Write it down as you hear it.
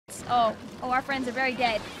Oh, our friends are very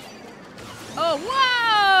dead. Oh,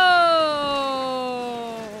 whoa!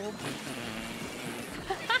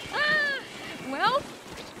 Well,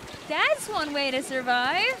 that's one way to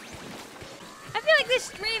survive. I feel like this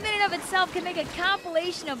stream in and of itself can make a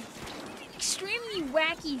compilation of extremely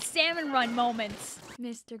wacky salmon run moments.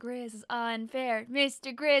 Mr. Grizz is unfair.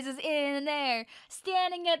 Mr. Grizz is in there,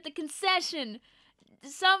 standing at the concession.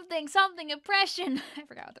 Something oppression. I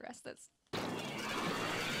forgot what the rest is.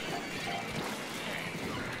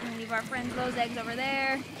 We'll leave our friends those eggs over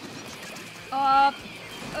there. Up,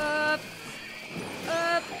 up,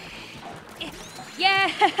 up. Yeah!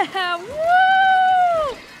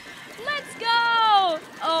 Woo! Let's go!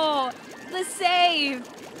 Oh, the save.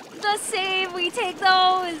 The save, we take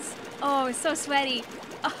those. Oh, it's so sweaty.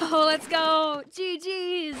 Oh, let's go.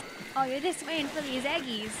 GG's. Oh, you're just waiting for these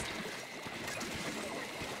eggies.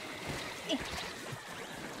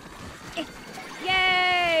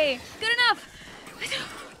 Yay! Good enough.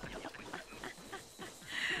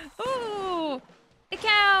 Ooh, it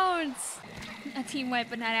counts. A team wipe,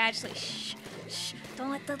 but not actually. Shh, shh. Don't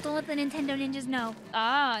let the Nintendo ninjas know.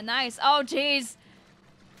 Ah, nice. Oh, jeez.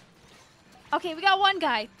 Okay, we got one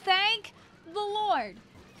guy. Thank the Lord.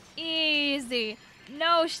 Easy.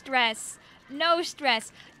 No stress. No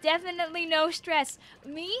stress. Definitely no stress.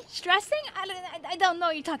 Me? Stressing? I don't know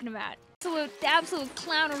what you're talking about. Absolute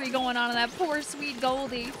clownery going on in that poor sweet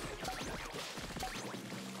Goldie.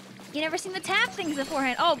 You never seen the tap things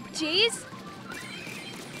beforehand. Oh, jeez.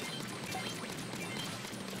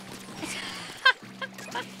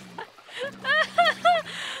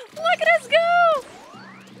 Look at us go!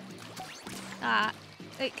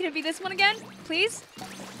 Wait, can it be this one again? Please?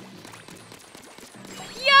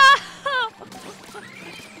 Yeah!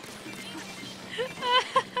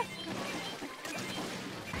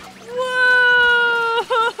 Whoa!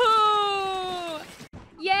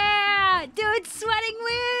 Yeah! Dude, sweating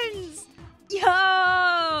wins! Yo!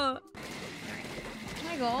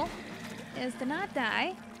 My goal is to not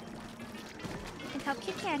die and help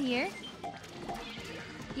Kit Kat here.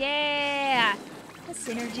 Yeah! The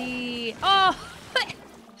synergy. Oh!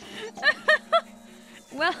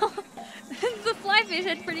 Well, the flyfish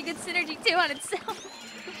had pretty good synergy too on itself.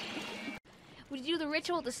 Would you do the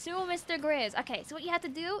ritual to sue Mr. Grizz? Okay, so what you have to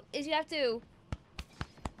do is you have to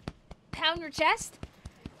pound your chest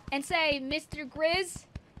and say, Mr. Grizz,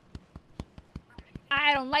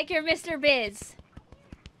 I don't like your Mr. Biz.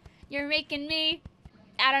 You're making me,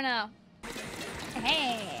 I don't know.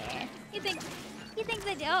 Hey, you think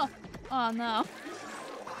that, oh no.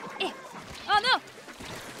 Oh no!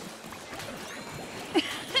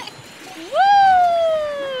 Woo!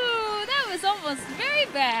 That was almost very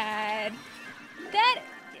bad.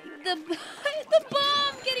 The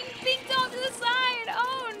bomb getting pinked off to the side.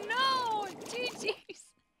 Oh no! GG's.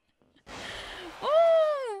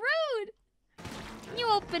 Oh, rude. Can you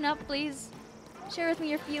open up, please? Share with me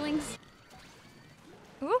your feelings.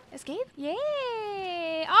 Ooh, escape?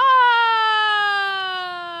 Yay! Ah!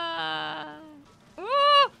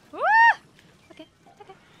 Ooh! Ooh! Okay.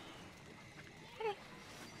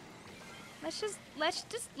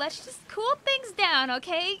 Let's just cool things down,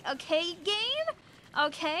 okay? Okay, game?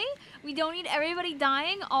 Okay? We don't need everybody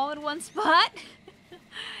dying all in one spot.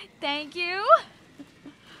 Thank you.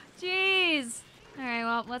 Jeez. Alright,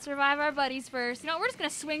 well, let's revive our buddies first. You know, we're just gonna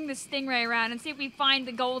swing this stingray around and see if we find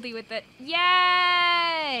the Goldie with it.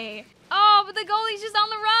 Yay! Oh, but the Goldie's just on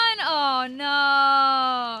the run! Oh,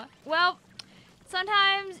 no. Well,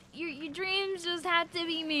 sometimes your dreams just have to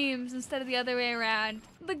be memes instead of the other way around.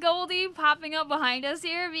 The Goldie popping up behind us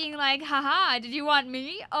here being like, haha, did you want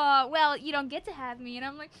me? Well, you don't get to have me. And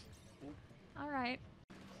I'm like, alright.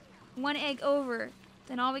 One egg over.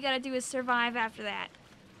 Then all we gotta do is survive after that.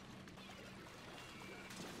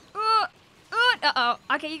 Uh-oh.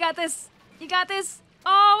 Okay, you got this. You got this.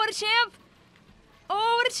 Oh, what a champ.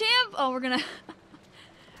 Oh, what a champ. Oh, we're gonna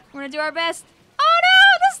do our best. Oh no,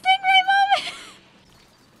 the stingray moment.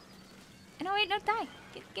 No, wait, no, die.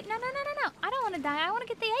 No. I don't want to die. I want to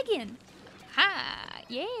get the egg in. Ha,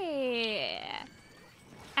 yeah.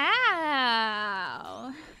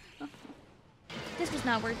 Ow. This was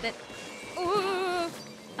not worth it. Ooh,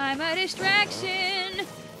 I'm a distraction.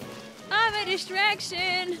 I'm a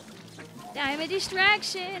distraction. I'm a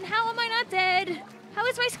distraction. How am I not dead? How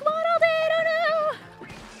is my squad all dead? Oh no!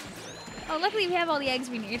 Oh, luckily we have all the eggs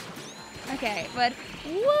we need. Okay, but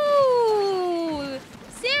woo!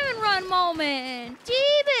 Salmon run moment!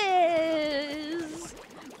 Jeebus!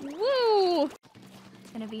 Woo!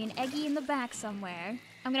 It's gonna be an eggy in the back somewhere.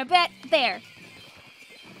 I'm gonna bet there.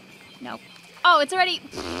 Nope. Oh, it's already.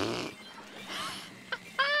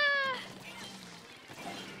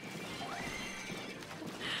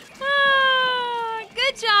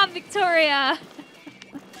 Victoria.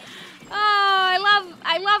 Oh,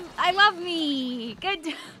 I love me.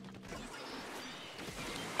 Good.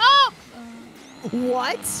 Oh!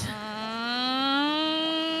 What?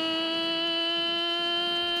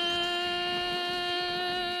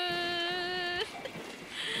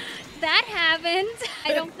 That happened.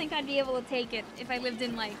 I don't think I'd be able to take it if I lived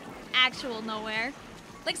in, like, actual nowhere.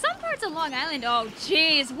 Like, some parts of Long Island, oh,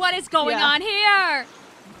 jeez, what is going on here?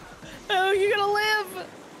 Oh, you're gonna live.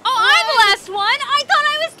 Oh, I'm the last one. I thought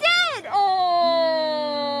I was dead.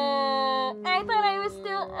 Oh, I thought I was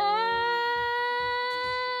still.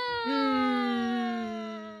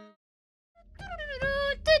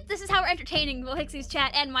 This is how we're entertaining Will Hicksey's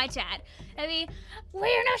chat and my chat. I mean,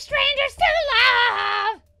 we're no strangers to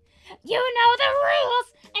love. You know the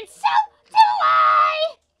rules, and so do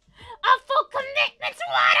I. A full commitment's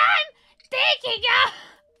what I'm thinking of.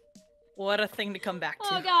 What a thing to come back to.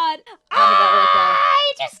 Oh God. How did that work out?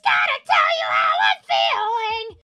 I just gotta tell you how I'm feeling.